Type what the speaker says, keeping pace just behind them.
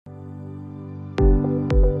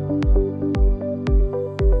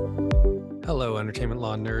Hello, entertainment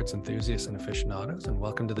law nerds, enthusiasts, and aficionados, and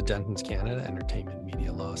welcome to the Dentons Canada Entertainment Media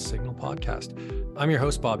Law Signal podcast. I'm your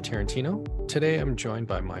host, Bob Tarantino. Today, I'm joined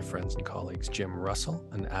by my friends and colleagues, Jim Russell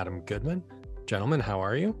and Adam Goodman. Gentlemen, how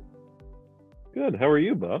are you? Good. How are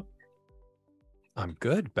you, Bob? I'm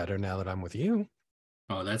good. Better now that I'm with you.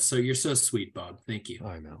 Oh, you're so sweet, Bob. Thank you.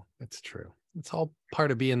 I know. It's true. It's all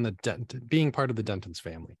part of being part of the Dentons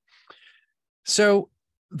family. So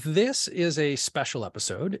this is a special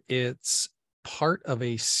episode. It's part of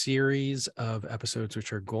a series of episodes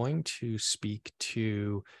which are going to speak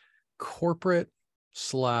to corporate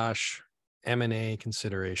 / M&A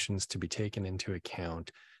considerations to be taken into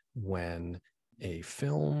account when a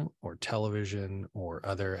film or television or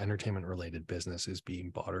other entertainment related business is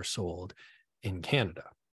being bought or sold in Canada.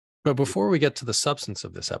 But before we get to the substance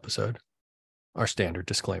of this episode, our standard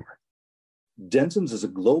disclaimer. Dentons is a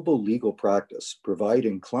global legal practice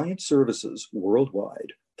providing client services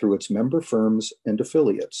worldwide through its member firms and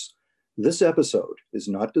affiliates. This episode is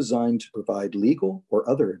not designed to provide legal or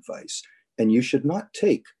other advice, and you should not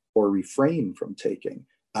take or refrain from taking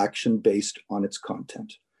action based on its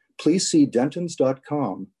content. Please see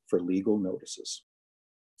dentons.com for legal notices.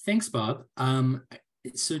 Thanks, Bob.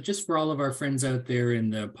 So just for all of our friends out there in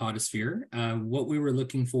the podosphere, what we were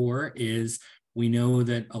looking for is, we know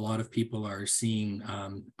that a lot of people are seeing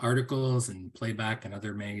articles and playback and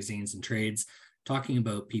other magazines and trades talking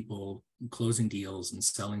about people closing deals and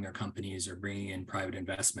selling their companies or bringing in private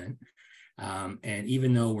investment. And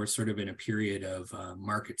even though we're sort of in a period of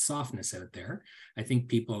market softness out there, I think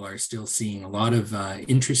people are still seeing a lot of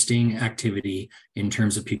interesting activity in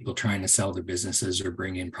terms of people trying to sell their businesses or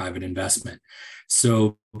bring in private investment.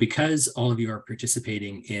 So because all of you are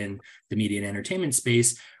participating in the media and entertainment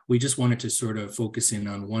space, we just wanted to sort of focus in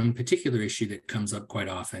on one particular issue that comes up quite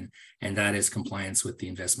often, and that is compliance with the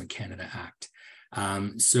Investment Canada Act.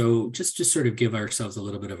 So just to sort of give ourselves a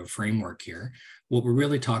little bit of a framework here, what we're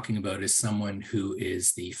really talking about is someone who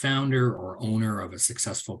is the founder or owner of a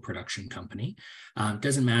successful production company.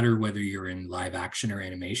 Doesn't matter whether you're in live action or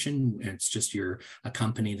animation, it's just you're a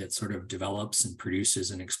company that sort of develops and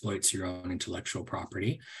produces and exploits your own intellectual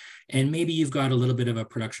property. And maybe you've got a little bit of a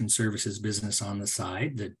production services business on the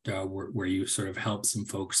side that where you sort of help some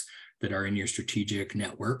folks that are in your strategic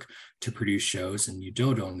network to produce shows, and you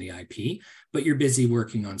don't own the IP, but you're busy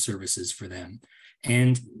working on services for them.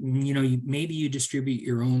 And maybe you distribute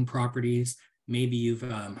your own properties. Maybe you've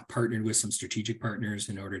partnered with some strategic partners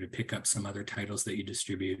in order to pick up some other titles that you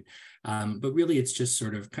distribute. But really, it's just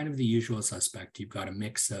sort of kind of the usual suspect. You've got a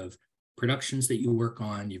mix of productions that you work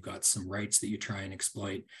on. You've got some rights that you try and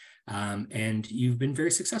exploit. And you've been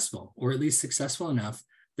very successful, or at least successful enough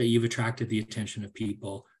that you've attracted the attention of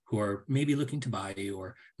people who are maybe looking to buy you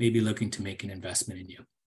or maybe looking to make an investment in you.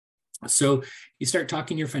 So you start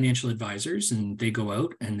talking to your financial advisors, and they go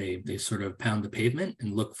out and they sort of pound the pavement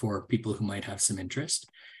and look for people who might have some interest.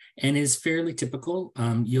 And is fairly typical.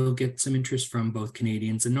 You'll get some interest from both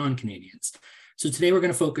Canadians and non-Canadians. So today we're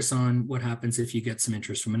going to focus on what happens if you get some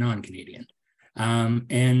interest from a non-Canadian.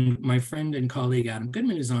 And my friend and colleague Adam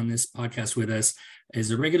Goodman, who's on this podcast with us,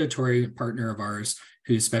 is a regulatory partner of ours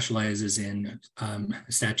who specializes in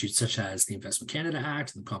statutes such as the Investment Canada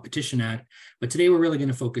Act and the Competition Act. But today we're really going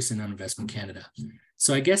to focus in on Investment Canada.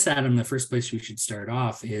 So I guess, Adam, the first place we should start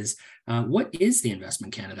off is, what is the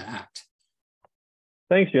Investment Canada Act?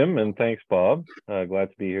 Thanks, Jim, and thanks, Bob. Glad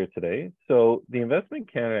to be here today. So the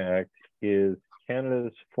Investment Canada Act is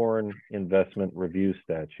Canada's foreign investment review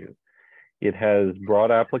statute. It has broad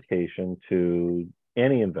application to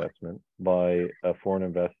any investment by a foreign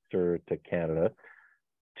investor to Canada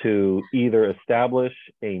to either establish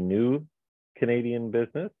a new Canadian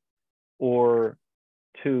business or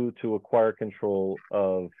to acquire control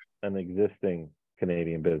of an existing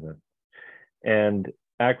Canadian business. And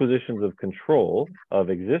acquisitions of control of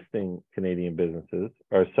existing Canadian businesses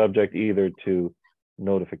are subject either to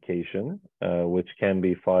notification, which can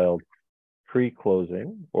be filed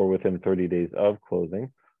pre-closing or within 30 days of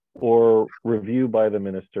closing, or review by the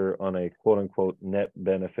minister on a quote-unquote net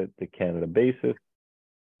benefit to Canada basis.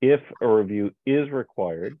 If a review is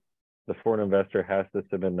required, the foreign investor has to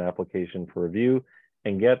submit an application for review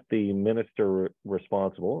and get the minister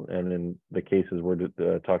responsible, and in the cases we're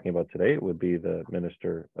talking about today, it would be the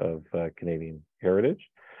Minister of Canadian Heritage,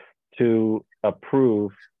 to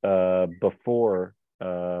approve before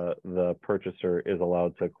the purchaser is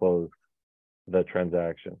allowed to close the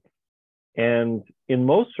transaction. And in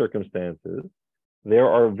most circumstances, there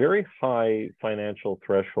are very high financial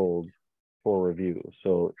thresholds for review.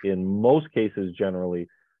 So in most cases, generally,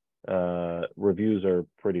 reviews are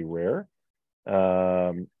pretty rare.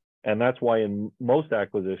 And that's why in most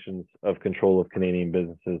acquisitions of control of Canadian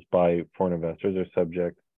businesses by foreign investors are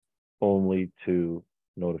subject only to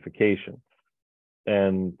notification.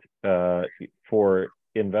 And for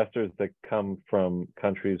investors that come from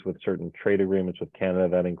countries with certain trade agreements with Canada,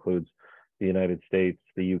 that includes the United States,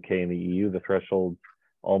 the UK, and the EU, the threshold's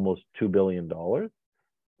almost $2 billion.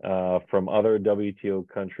 From other WTO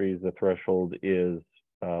countries, the threshold is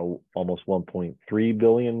almost $1.3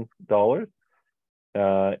 billion.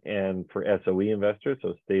 And for SOE investors,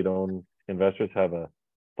 so state-owned investors, have a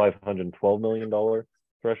 $512 million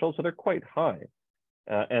threshold, so they're quite high.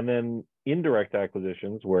 And then indirect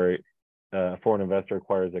acquisitions, where a foreign investor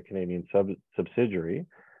acquires a Canadian subsidiary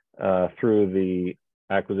through the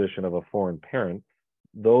acquisition of a foreign parent,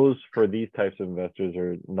 those for these types of investors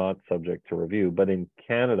are not subject to review. But in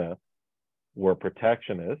Canada, we're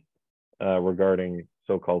protectionist regarding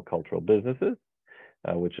so-called cultural businesses,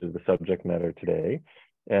 which is the subject matter today.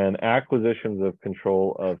 And acquisitions of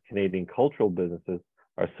control of Canadian cultural businesses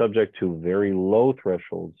are subject to very low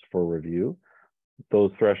thresholds for review.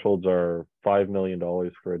 Those thresholds are $5 million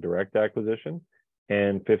for a direct acquisition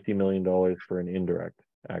and $50 million for an indirect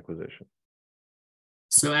acquisition.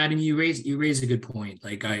 So Adam, you raise a good point.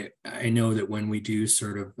 Like I know that when we do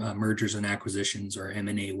sort of mergers and acquisitions or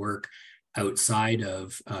M&A work outside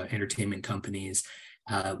of entertainment companies,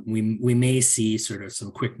 we may see sort of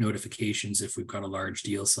some quick notifications if we've got a large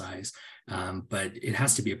deal size, but it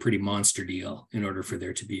has to be a pretty monster deal in order for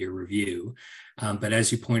there to be a review. But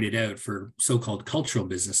as you pointed out, for so-called cultural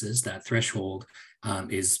businesses, that threshold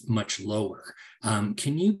is much lower.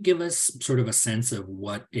 Can you give us sort of a sense of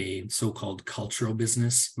what a so-called cultural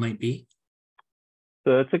business might be?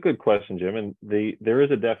 So that's a good question, Jim. And there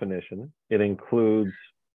is a definition. It includes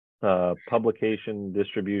publication,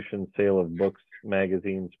 distribution, sale of books,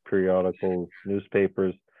 magazines, periodicals,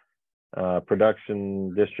 newspapers,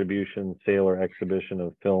 production, distribution, sale or exhibition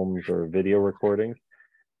of films or video recordings,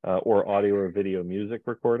 or audio or video music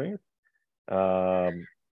recordings,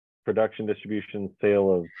 production, distribution,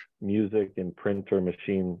 sale of music in print or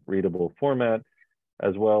machine readable format,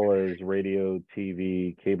 as well as radio,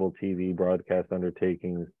 TV, cable TV, broadcast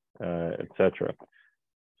undertakings, etc.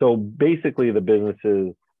 So basically the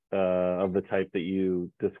businesses of the type that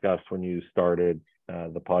you discussed when you started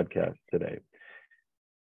the podcast today.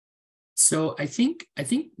 So I think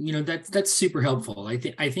that's super helpful. I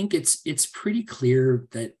think it's pretty clear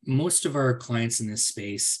that most of our clients in this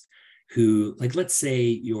space who, like, let's say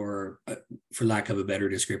you're, for lack of a better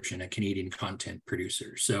description, a Canadian content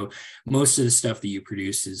producer. So most of the stuff that you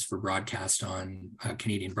produce is for broadcast on a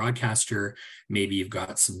Canadian broadcaster. Maybe you've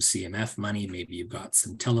got some CMF money, maybe you've got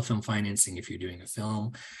some telefilm financing if you're doing a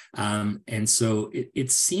film. And so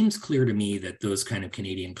it seems clear to me that those kind of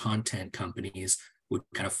Canadian content companies would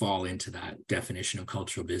kind of fall into that definition of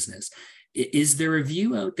cultural business. Is there a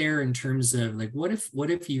view out there in terms of, like, what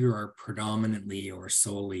if you are predominantly or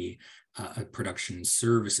solely a production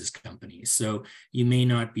services company? So you may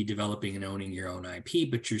not be developing and owning your own IP,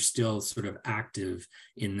 but you're still sort of active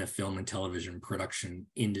in the film and television production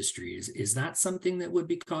industries. Is that something that would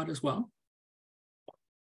be caught as well?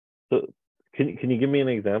 So can you give me an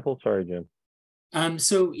example? Sorry, Jim.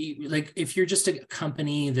 So like if you're just a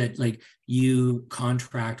company that, like, you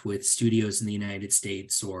contract with studios in the United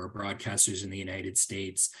States or broadcasters in the United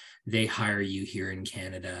States, they hire you here in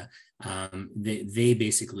Canada. They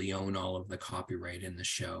basically own all of the copyright in the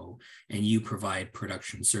show, and you provide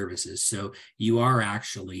production services. So you are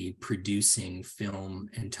actually producing film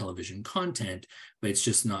and television content, but it's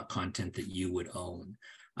just not content that you would own.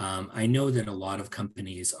 I know that a lot of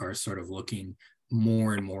companies are sort of looking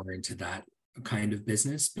more and more into that kind of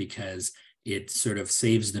business because it sort of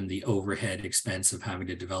saves them the overhead expense of having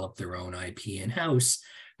to develop their own IP in-house.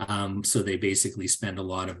 So they basically spend a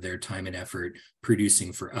lot of their time and effort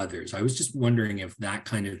producing for others. I was just wondering if that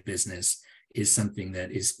kind of business is something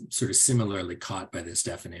that is sort of similarly caught by this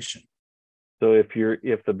definition. So if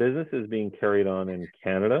the business is being carried on in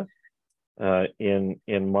Canada,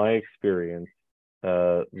 in my experience,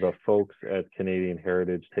 the folks at Canadian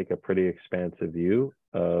Heritage take a pretty expansive view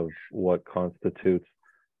of what constitutes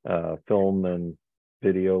film and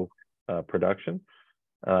video production,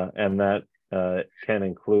 and that can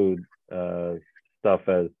include stuff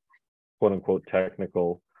as quote unquote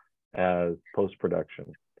technical as post-production.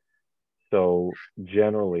 So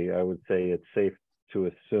generally, I would say it's safe to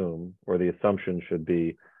assume, or the assumption should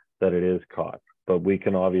be, that it is caught. But we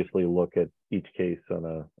can obviously look at each case on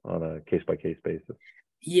a case-by-case basis.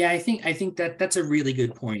 Yeah, I think that's a really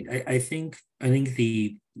good point. I think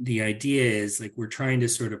the idea is, like, we're trying to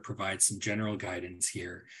sort of provide some general guidance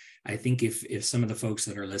here. I think if some of the folks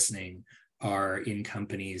that are listening are in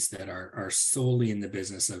companies that are solely in the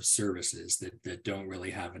business of services that don't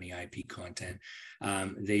really have any IP content,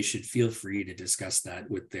 they should feel free to discuss that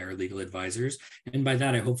with their legal advisors. And by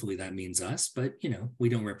that, hopefully that means us, but we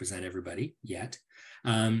don't represent everybody yet.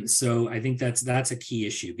 So I think that's a key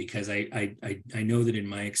issue, because I know that in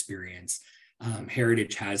my experience,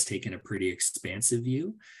 Heritage has taken a pretty expansive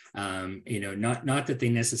view. Not that they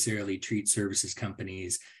necessarily treat services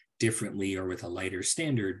companies differently or with a lighter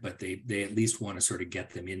standard, but they at least want to sort of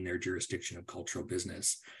get them in their jurisdiction of cultural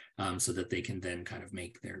business, so that they can then kind of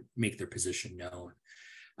make their position known.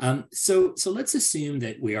 So let's assume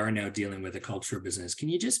that we are now dealing with a cultural business. Can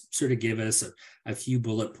you just sort of give us a few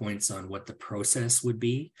bullet points on what the process would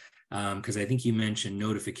be? Because I think you mentioned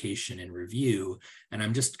notification and review, and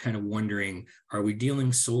I'm just kind of wondering, are we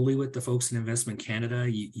dealing solely with the folks in Investment Canada?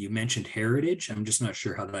 You mentioned Heritage. I'm just not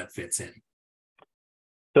sure how that fits in.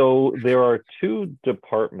 So there are two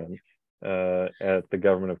departments at the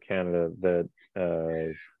Government of Canada that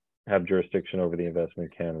have jurisdiction over the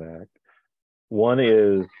Investment Canada Act. One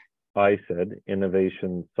is ISED,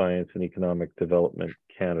 Innovation, Science and Economic Development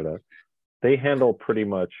Canada. They handle pretty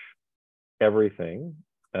much everything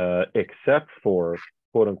except for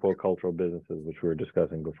quote unquote cultural businesses, which we were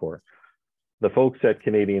discussing before. The folks at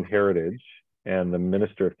Canadian Heritage and the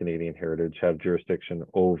Minister of Canadian Heritage have jurisdiction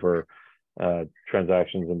over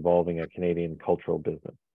transactions involving a Canadian cultural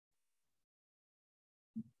business.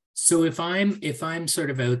 So if I'm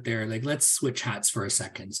sort of out there, like, let's switch hats for a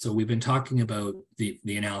second. So we've been talking about the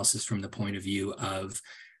analysis from the point of view of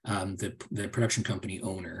the production company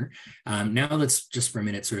owner. Now let's just for a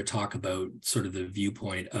minute sort of talk about sort of the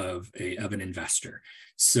viewpoint of an investor.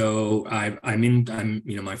 So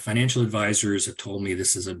my financial advisors have told me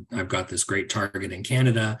I've got this great target in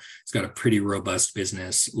Canada. It's got a pretty robust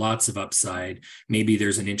business, lots of upside. Maybe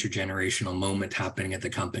there's an intergenerational moment happening at the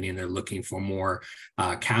company and they're looking for more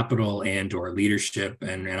capital and or leadership,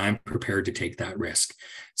 and I'm prepared to take that risk.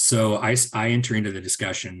 So I enter into the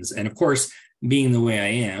discussions, and of course, being the way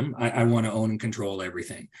I am, I want to own and control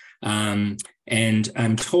everything. And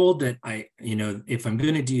I'm told that if I'm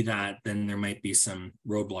going to do that, then there might be some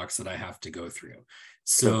roadblocks that I have to go through.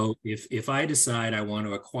 So if I decide I want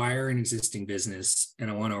to acquire an existing business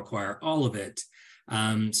and I want to acquire all of it,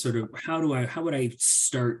 sort of how would I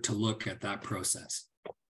start to look at that process?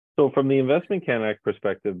 So from the Investment Canada Act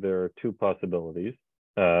perspective, there are two possibilities.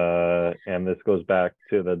 And this goes back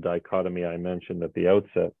to the dichotomy I mentioned at the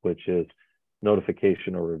outset, which is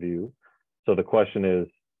notification or review. So the question is,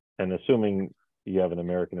 and assuming you have an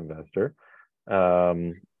American investor,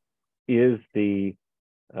 is the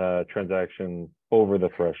transaction over the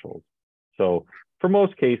threshold? So for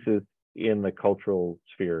most cases in the cultural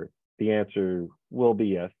sphere, the answer will be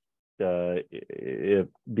yes,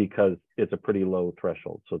 because it's a pretty low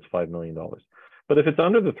threshold. So it's $5 million. But if it's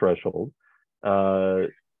under the threshold,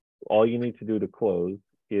 all you need to do to close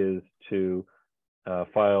is to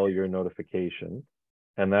file your notification,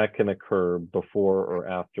 and that can occur before or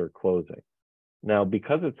after closing. Now,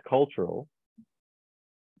 because it's cultural,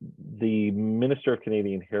 the Minister of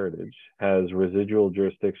Canadian Heritage has residual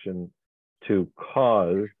jurisdiction to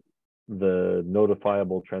cause the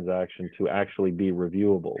notifiable transaction to actually be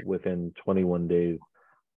reviewable within 21 days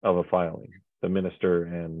of a filing, the Minister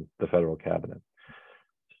and the Federal Cabinet.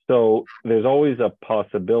 So there's always a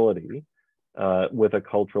possibility with a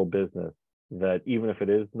cultural business that even if it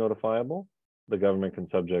is notifiable, the government can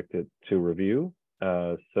subject it to review.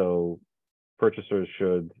 So purchasers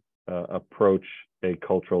should approach a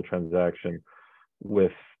cultural transaction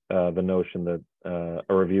with the notion that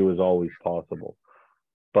a review is always possible,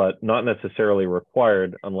 but not necessarily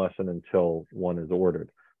required unless and until one is ordered.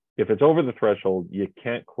 If it's over the threshold, you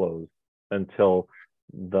can't close until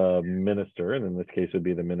the minister, and in this case would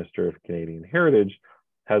be the Minister of Canadian Heritage,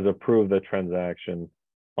 has approved the transaction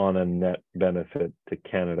on a net benefit to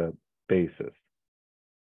Canada basis.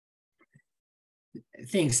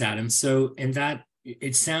 Thanks, Adam. So, and that,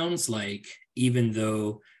 it sounds like even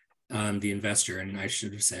though the investor, and I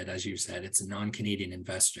should have said, as you said, it's a non-Canadian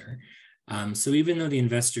investor. So even though the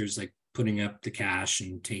investor is like putting up the cash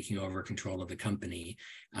and taking over control of the company,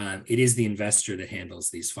 it is the investor that handles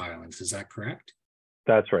these filings. Is that correct?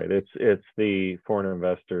 That's right. It's the foreign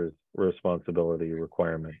investor's responsibility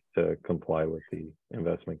requirement to comply with the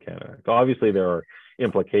Investment Canada Act. Obviously, there are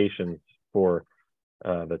implications for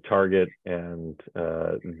the target and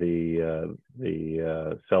the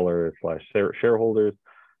seller / shareholders,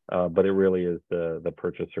 but it really is the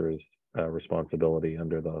purchaser's responsibility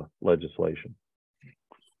under the legislation.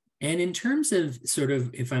 And in terms of sort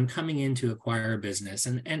of, if I'm coming in to acquire a business,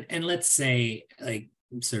 and let's say, like,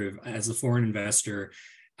 sort of as a foreign investor,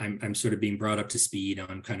 I'm sort of being brought up to speed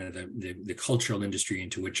on kind of the cultural industry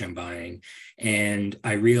into which I'm buying. And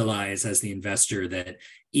I realize as the investor that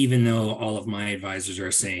even though all of my advisors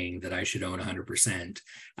are saying that I should own 100%,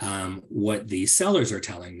 what the sellers are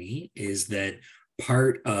telling me is that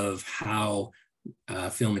part of how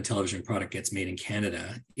film and television product gets made in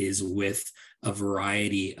Canada is with a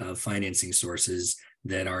variety of financing sources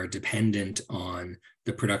that are dependent on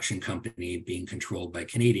the production company being controlled by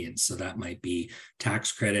Canadians. So that might be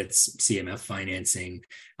tax credits, CMF financing.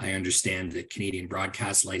 I understand that Canadian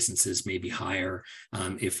broadcast licenses may be higher.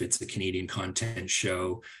 If it's a Canadian content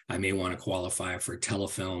show, I may want to qualify for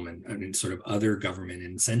telefilm and sort of other government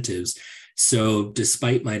incentives. So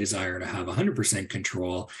despite my desire to have 100%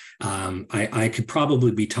 control, I could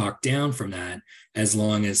probably be talked down from that as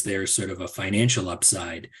long as there's sort of a financial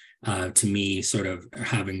upside to me sort of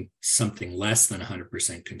having something less than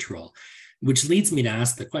 100% control, which leads me to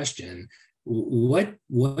ask the question, what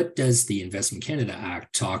does the Investment Canada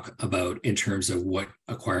Act talk about in terms of what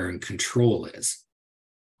acquiring control is?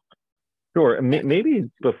 Sure. Maybe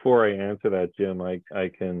before I answer that, Jim, I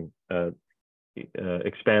can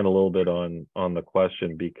expand a little bit on the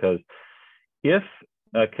question, because if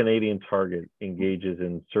a Canadian target engages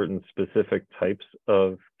in certain specific types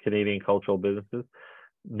of Canadian cultural businesses,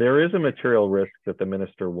 there is a material risk that the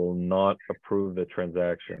minister will not approve the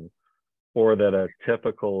transaction, or that a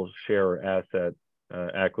typical share or asset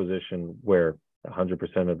acquisition where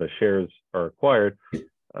 100% of the shares are acquired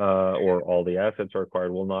or all the assets are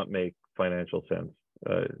acquired will not make financial sense.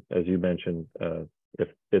 As you mentioned, if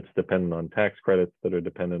it's dependent on tax credits that are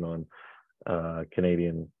dependent on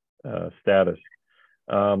Canadian status.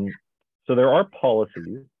 So there are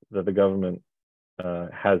policies that the government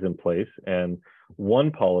has in place, and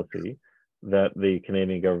one policy that the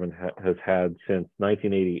Canadian government has had since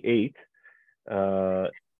 1988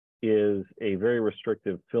 is a very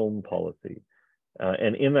restrictive film policy.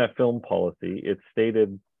 And in that film policy, it's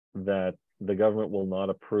stated that the government will not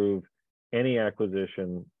approve any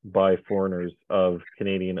acquisition by foreigners of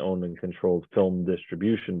Canadian-owned and controlled film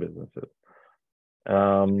distribution businesses.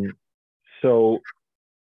 So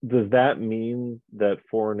does that mean that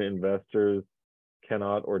foreign investors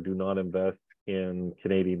cannot or do not invest in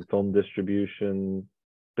Canadian film distribution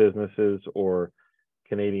businesses or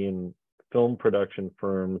Canadian film production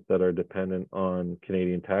firms that are dependent on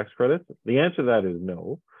Canadian tax credits? The answer to that is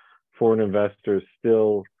no. Foreign investors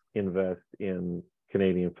still invest in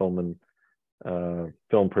Canadian film and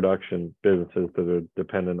film production businesses that are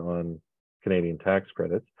dependent on Canadian tax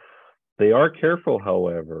credits. They are careful,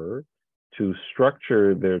 however, to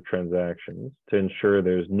structure their transactions to ensure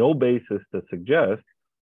there's no basis to suggest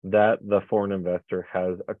that the foreign investor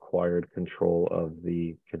has acquired control of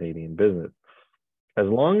the Canadian business. As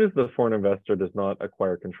long as the foreign investor does not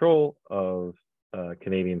acquire control of a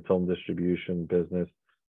Canadian film distribution business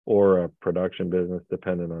or a production business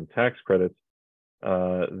dependent on tax credits,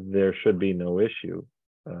 there should be no issue,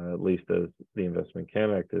 at least as the Investment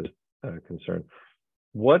Canada Act is concerned.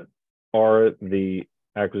 What are the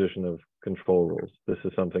acquisition of control rules? This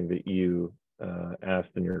is something that you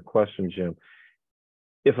asked in your question, Jim.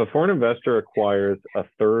 If a foreign investor acquires a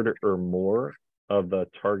third or more of the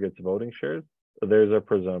target's voting shares, there's a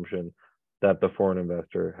presumption that the foreign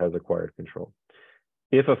investor has acquired control.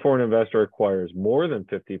 If a foreign investor acquires more than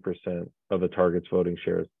 50% of the target's voting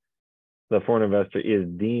shares, the foreign investor is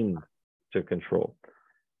deemed to control.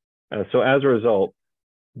 So as a result,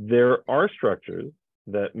 there are structures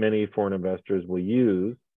that many foreign investors will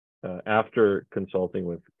use after consulting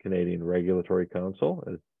with Canadian Regulatory Council,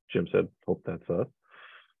 as Jim said, hope that's us,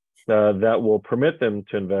 that will permit them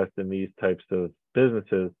to invest in these types of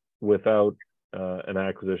businesses without an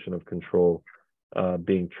acquisition of control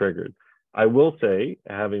being triggered. I will say,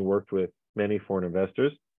 having worked with many foreign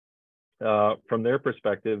investors, from their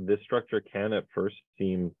perspective, this structure can at first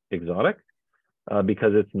seem exotic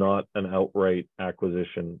because it's not an outright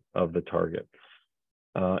acquisition of the target.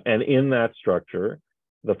 And in that structure,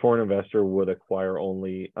 the foreign investor would acquire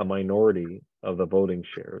only a minority of the voting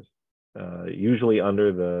shares, usually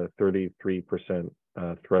under the 33%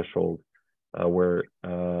 threshold, where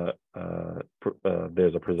there's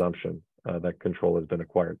a presumption that control has been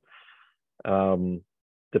acquired.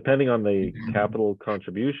 Depending on the capital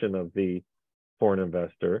contribution of the foreign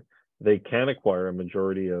investor, they can acquire a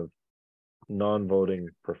majority of non-voting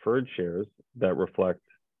preferred shares that reflect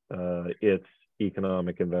its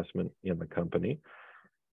economic investment in the company.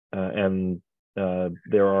 And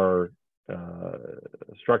there are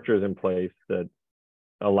structures in place that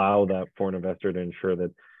allow that foreign investor to ensure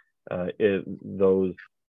that those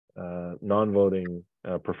non-voting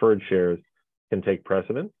preferred shares can take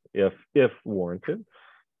precedence if warranted.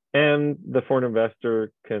 And the foreign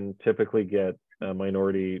investor can typically get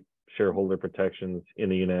minority shareholder protections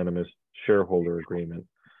in a unanimous shareholder agreement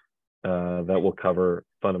that will cover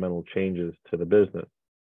fundamental changes to the business.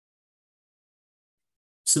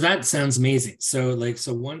 So that sounds amazing. So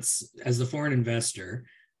once, as the foreign investor,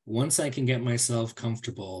 once I can get myself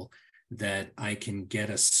comfortable that I can get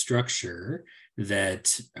a structure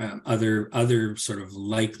that other sort of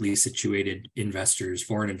likely situated investors,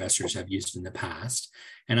 foreign investors, have used in the past,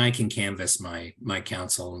 and I can canvass my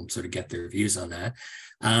counsel and sort of get their views on that.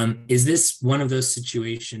 Is this one of those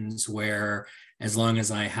situations where, as long as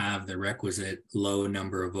I have the requisite low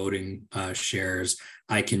number of voting shares,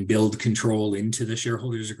 I can build control into the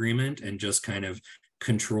shareholders agreement and just kind of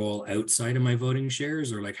control outside of my voting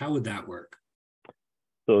shares? Or like, how would that work?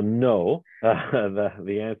 So no,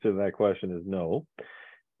 the answer to that question is no.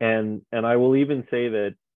 And I will even say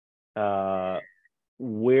that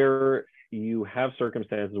where you have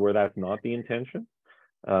circumstances where that's not the intention,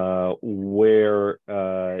 where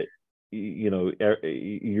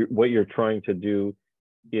what you're trying to do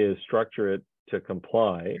is structure it to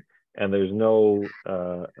comply, and there's no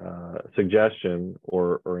suggestion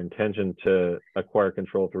or intention to acquire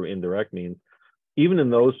control through indirect means, even in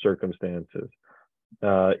those circumstances,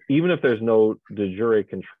 even if there's no de jure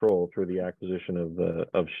control through the acquisition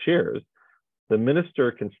of shares, the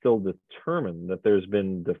minister can still determine that there's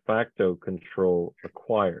been de facto control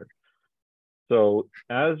acquired. So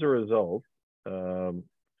as a result,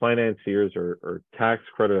 financiers or tax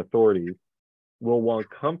credit authorities will want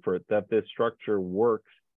comfort that this structure works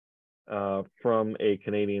from a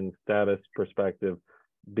Canadian status perspective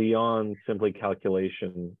beyond simply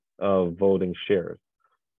calculation of voting shares.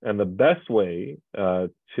 And the best way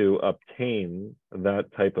to obtain that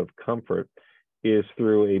type of comfort is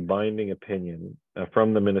through a binding opinion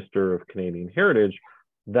from the Minister of Canadian Heritage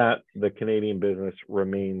that the Canadian business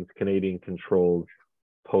remains Canadian controlled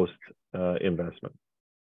post investment.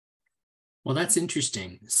 Well, that's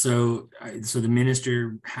interesting. So the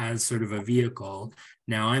minister has sort of a vehicle.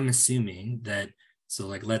 Now I'm assuming that, so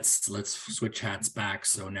like let's switch hats back.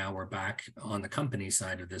 So now we're back on the company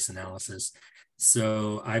side of this analysis.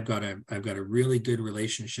 So I've got a really good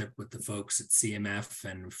relationship with the folks at CMF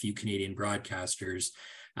and a few Canadian broadcasters,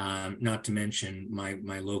 not to mention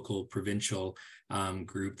my local provincial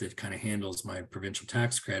group that kind of handles my provincial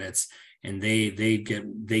tax credits. And they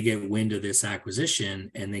get wind of this acquisition,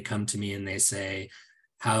 and they come to me and they say,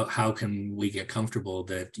 how can we get comfortable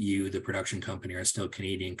that you, the production company, are still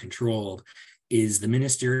Canadian controlled? Is the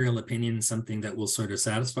ministerial opinion something that will sort of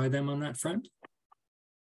satisfy them on that front?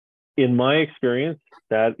 In my experience,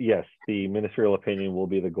 that yes, the ministerial opinion will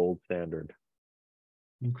be the gold standard.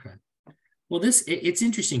 Okay. Well, it's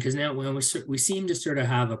interesting because now when we seem to sort of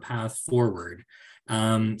have a path forward.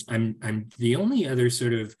 I'm the only other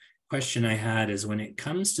sort of question I had is when it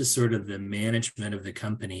comes to sort of the management of the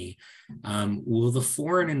company, will the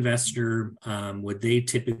foreign investor, would they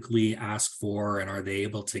typically ask for, and are they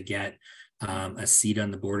able to get a seat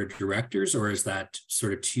on the board of directors, or is that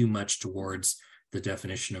sort of too much towards the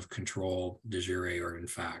definition of control de jure or in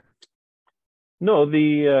fact? No,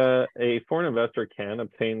 a foreign investor can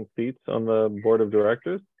obtain seats on the board of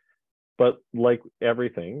directors, but like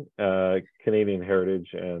everything, Canadian Heritage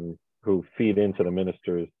and who feed into the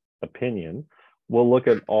minister's opinion will look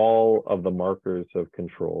at all of the markers of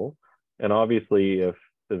control. And obviously, if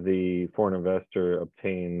the foreign investor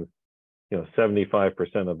obtains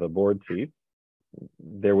 75% of the board seats,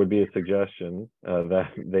 there would be a suggestion that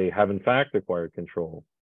they have in fact acquired control.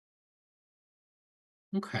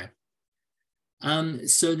 Okay.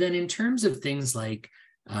 So then in terms of things like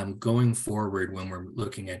going forward when we're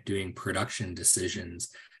looking at doing production decisions,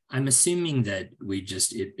 I'm assuming that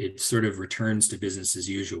it sort of returns to business as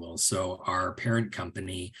usual. So our parent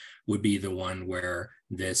company would be the one where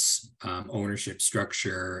this ownership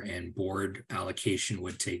structure and board allocation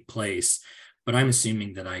would take place. But I'm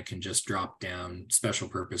assuming that I can just drop down special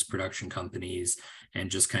purpose production companies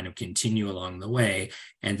and just kind of continue along the way,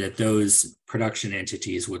 and that those production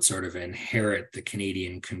entities would sort of inherit the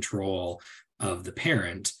Canadian control of the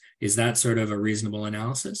parent. Is that sort of a reasonable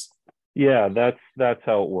analysis? Yeah, that's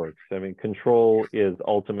how it works. I mean, control is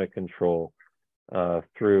ultimate control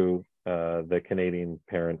through the Canadian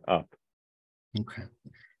parent up. Okay.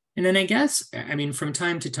 And then I guess, I mean, from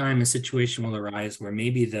time to time, a situation will arise where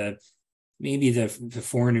maybe the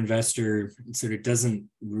foreign investor sort of doesn't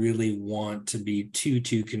really want to be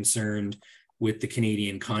too concerned with the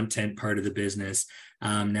Canadian content part of the business.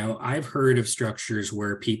 Now, I've heard of structures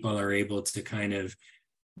where people are able to kind of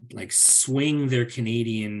like swing their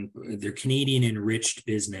Canadian enriched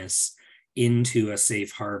business into a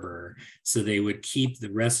safe harbor, so they would keep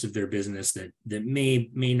the rest of their business that may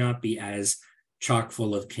not be as chock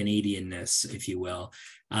full of Canadianness, if you will.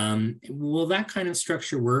 Will that kind of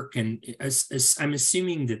structure work? And I'm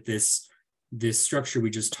assuming that this structure we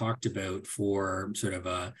just talked about for sort of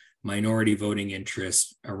a minority voting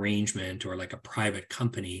interest arrangement or like a private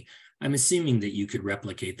company, I'm assuming that you could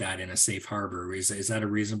replicate that in a safe harbor. Is that a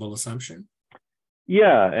reasonable assumption?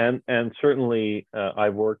 Yeah, and certainly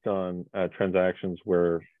I've worked on transactions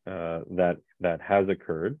where that has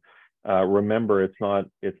occurred. Remember,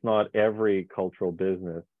 it's not every cultural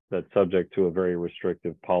business that's subject to a very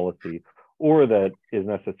restrictive policy or that is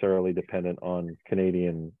necessarily dependent on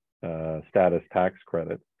Canadian status tax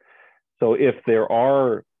credits. So if there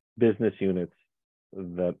are business units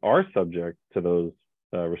that are subject to those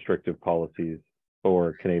restrictive policies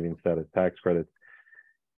or Canadian status tax credits,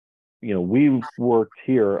 we've worked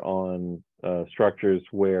here on structures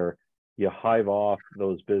where you hive off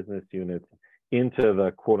those business units into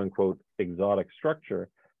the quote unquote exotic structure,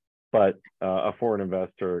 but a foreign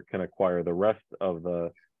investor can acquire the rest of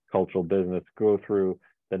the cultural business, go through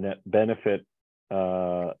the net benefit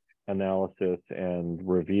analysis and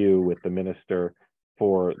review with the minister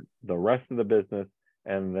for the rest of the business,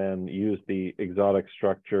 and then use the exotic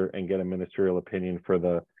structure and get a ministerial opinion for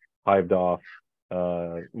the hived off,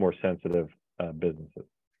 more sensitive businesses.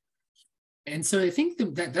 And so I think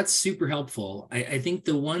that's super helpful. I think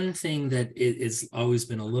the one thing that is always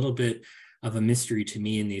been a little bit of a mystery to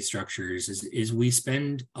me in these structures is we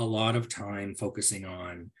spend a lot of time focusing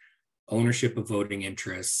on ownership of voting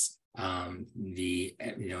interests, the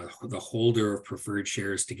holder of preferred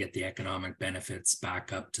shares to get the economic benefits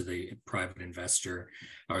back up to the private investor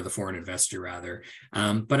or the foreign investor rather.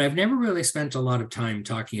 But I've never really spent a lot of time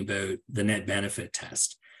talking about the net benefit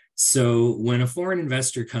test. So when a foreign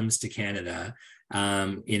investor comes to Canada,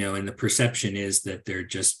 and the perception is that they're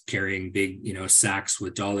just carrying big, sacks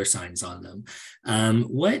with dollar signs on them.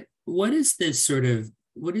 What is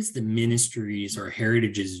the ministry's or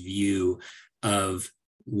Heritage's view of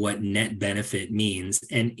what net benefit means?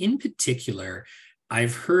 And in particular,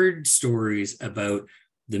 I've heard stories about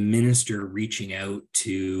the minister reaching out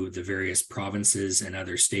to the various provinces and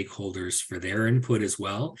other stakeholders for their input as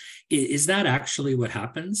well. Is that actually what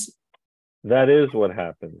happens? That is what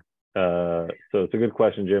happens. So it's a good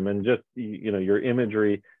question, Jim. And just, your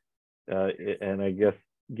imagery, and I guess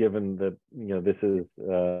given that, this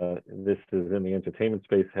is in the entertainment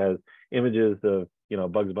space, has images of,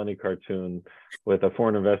 Bugs Bunny cartoon with a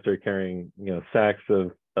foreign investor carrying, sacks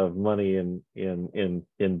of money in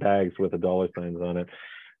bags with the dollar signs on it.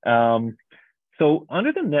 So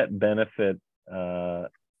under the net benefit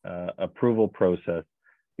approval process,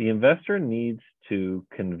 the investor needs to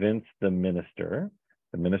convince the Minister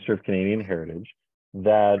of Canadian Heritage,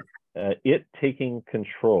 that it taking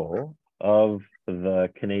control of the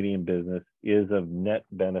Canadian business is of net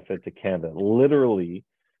benefit to Canada. Literally,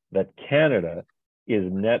 that Canada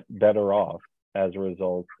is net better off as a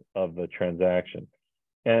result of the transaction.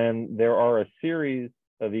 And there are a series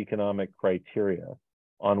of economic criteria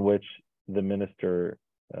on which the minister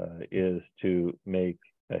is to make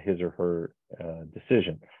his or her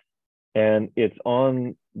decision. And it's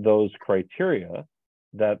on those criteria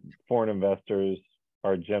that foreign investors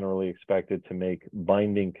are generally expected to make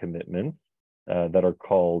binding commitments that are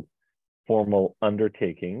called formal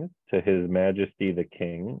undertakings to His Majesty the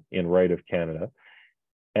King in right of Canada.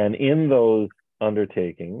 And in those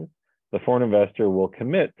undertakings, the foreign investor will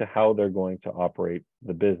commit to how they're going to operate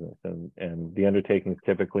the business. And the undertakings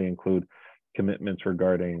typically include commitments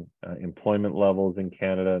regarding employment levels in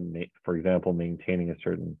Canada, for example, maintaining a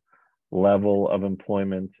certain level of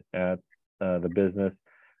employment at the business,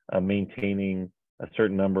 maintaining a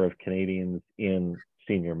certain number of Canadians in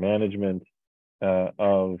senior management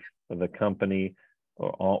of the company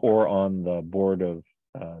or on the board of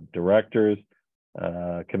directors,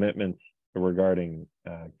 commitments regarding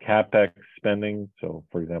CapEx spending. So,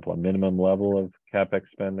 for example, a minimum level of CapEx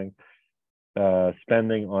spending,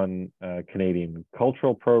 spending on Canadian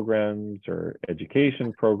cultural programs or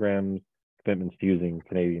education programs, commitments to using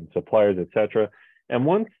Canadian suppliers, etc. And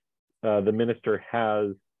once the minister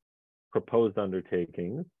has proposed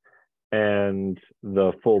undertakings and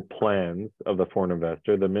the full plans of the foreign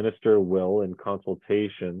investor, the minister will, in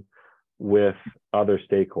consultation with other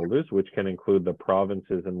stakeholders, which can include the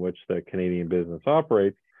provinces in which the Canadian business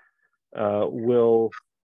operates, will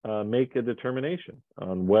make a determination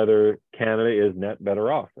on whether Canada is net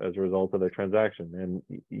better off as a result of the transaction.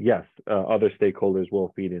 And yes, other stakeholders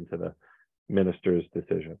will feed into the minister's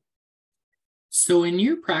decision. So in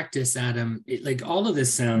your practice, Adam, all of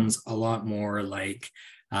this sounds a lot more like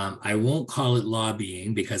I won't call it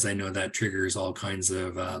lobbying because I know that triggers all kinds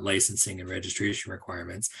of licensing and registration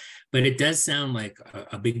requirements, but it does sound like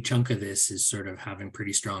a big chunk of this is sort of having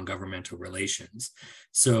pretty strong governmental relations.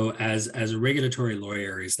 So as a regulatory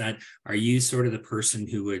lawyer, are you sort of the person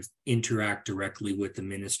who would interact directly with the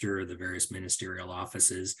minister or the various ministerial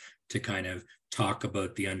offices to kind of talk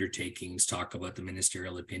about the undertakings, talk about the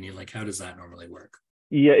ministerial opinion? Like, how does that normally work?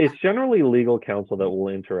 Yeah, it's generally legal counsel that will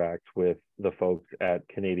interact with the folks at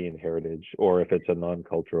Canadian Heritage, or if it's a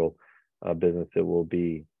non-cultural business, it will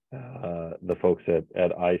be the folks at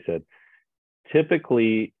ISED.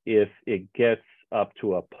 Typically, if it gets up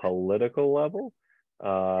to a political level,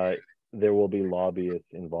 there will be lobbyists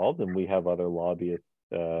involved, and we have other lobbyists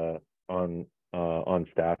on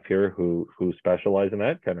staff here who specialize in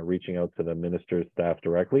that, kind of reaching out to the minister's staff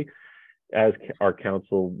directly. As our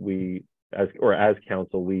counsel, as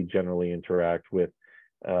counsel, we generally interact with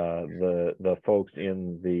the folks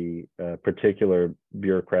in the particular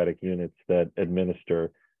bureaucratic units that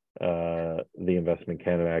administer the Investment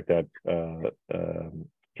Canada Act at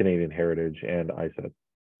Canadian Heritage and ISED.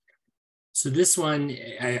 So this one,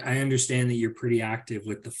 I understand that you're pretty active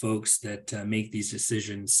with the folks that make these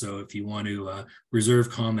decisions. So if you want to reserve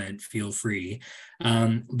comment, feel free.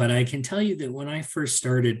 But I can tell you that when I first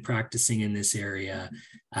started practicing in this area,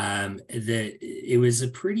 that it was a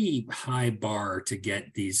pretty high bar to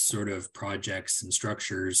get these sort of projects and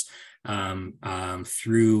structures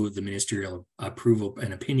through the ministerial approval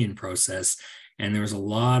and opinion process. And there was a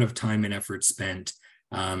lot of time and effort spent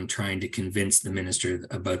trying to convince the minister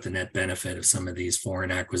about the net benefit of some of these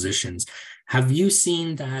foreign acquisitions. Have you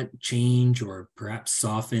seen that change or perhaps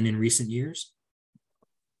soften in recent years?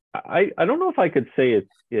 I don't know if I could say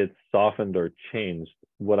it's softened or changed.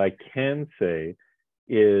 What I can say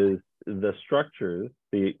is the structures,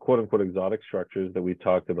 the quote unquote exotic structures that we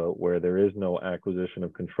talked about, where there is no acquisition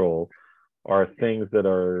of control, are things that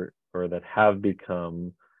are or that have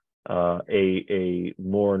become a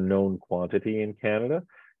more known quantity in Canada.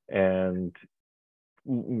 And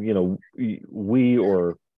we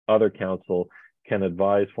or other counsel can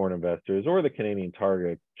advise foreign investors or the Canadian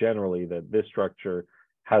target generally that this structure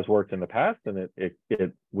has worked in the past, and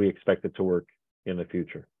we expect it to work in the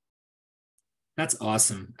future. That's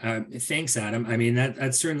awesome. Thanks, Adam. I mean,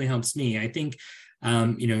 that certainly helps me. I think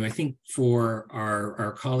I think for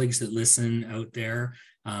our colleagues that listen out there,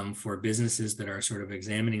 for businesses that are sort of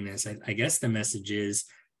examining this, I guess the message is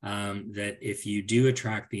that if you do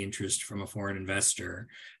attract the interest from a foreign investor,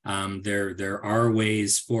 there are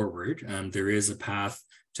ways forward. There is a path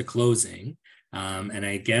to closing, and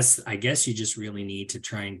I guess you just really need to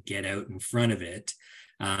try and get out in front of it.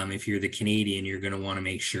 If you're the Canadian, you're going to want to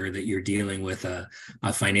make sure that you're dealing with a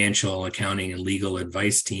financial, accounting, and legal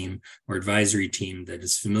advice team or advisory team that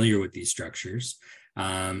is familiar with these structures.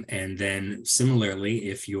 And then similarly,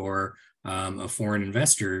 if you're a foreign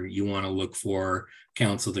investor, you want to look for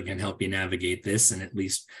counsel that can help you navigate this and at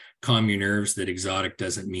least calm your nerves that exotic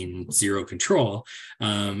doesn't mean zero control,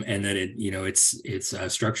 and that it's a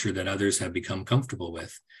structure that others have become comfortable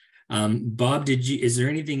with. Bob, is there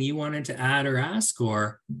anything you wanted to add or ask,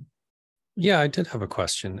 or? Yeah, I did have a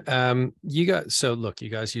question. You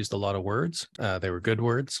guys used a lot of words. They were good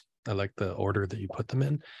words. I like the order that you put them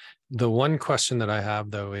in. The one question that I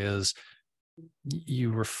have, though, is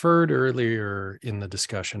you referred earlier in the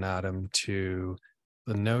discussion, Adam, to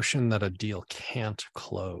the notion that a deal can't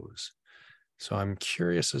close. So I'm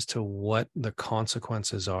curious as to what the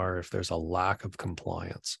consequences are if there's a lack of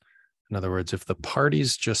compliance. In other words, if the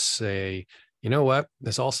parties just say, you know what,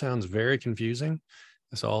 this all sounds very confusing.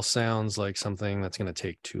 This all sounds like something that's going to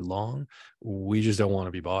take too long. We just don't want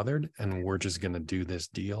to be bothered, and we're just going to do this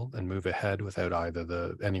deal and move ahead without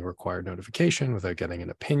either any required notification, without getting an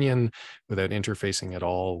opinion, without interfacing at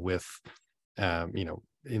all with, in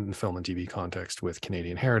the film and TV context with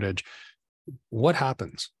Canadian Heritage. What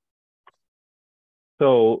happens?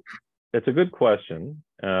 So it's a good question,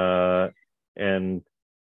 and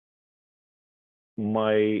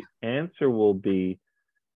my answer will be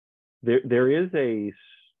there is a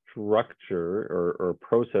structure or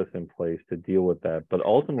process in place to deal with that, but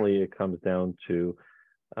ultimately it comes down to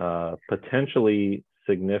potentially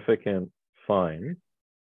significant fines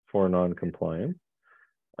for non-compliance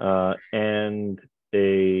and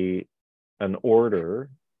an order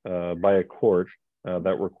by a court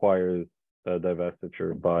that requires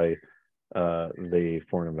divestiture by the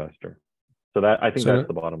foreign investor. So that, I think, that's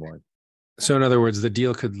the bottom line. So in other words, the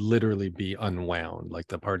deal could literally be unwound, like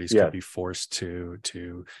the parties could be forced to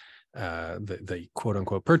the quote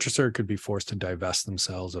unquote purchaser could be forced to divest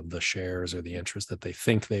themselves of the shares or the interest that they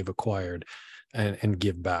think they've acquired and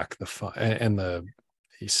give back the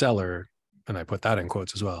the seller, and I put that in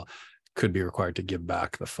quotes as well, could be required to give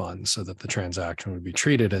back the funds so that the transaction would be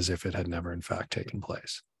treated as if it had never in fact taken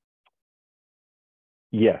place.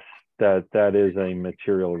 Yes, that is a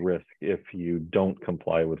material risk if you don't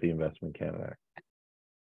comply with the Investment Canada Act.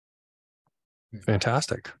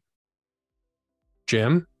 Fantastic.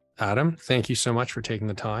 Jim, Adam, thank you so much for taking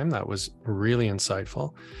the time. That was really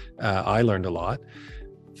insightful. I learned a lot.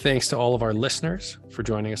 Thanks to all of our listeners for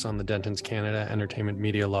joining us on the Dentons Canada Entertainment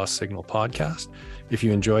Media Law Signal podcast. If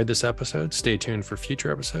you enjoyed this episode, stay tuned for future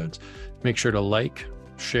episodes. Make sure to like,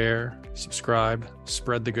 share, subscribe,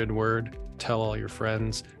 spread the good word, tell all your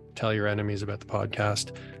friends, tell your enemies about the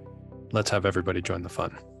podcast. Let's have everybody join the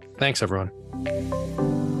fun. Thanks, everyone.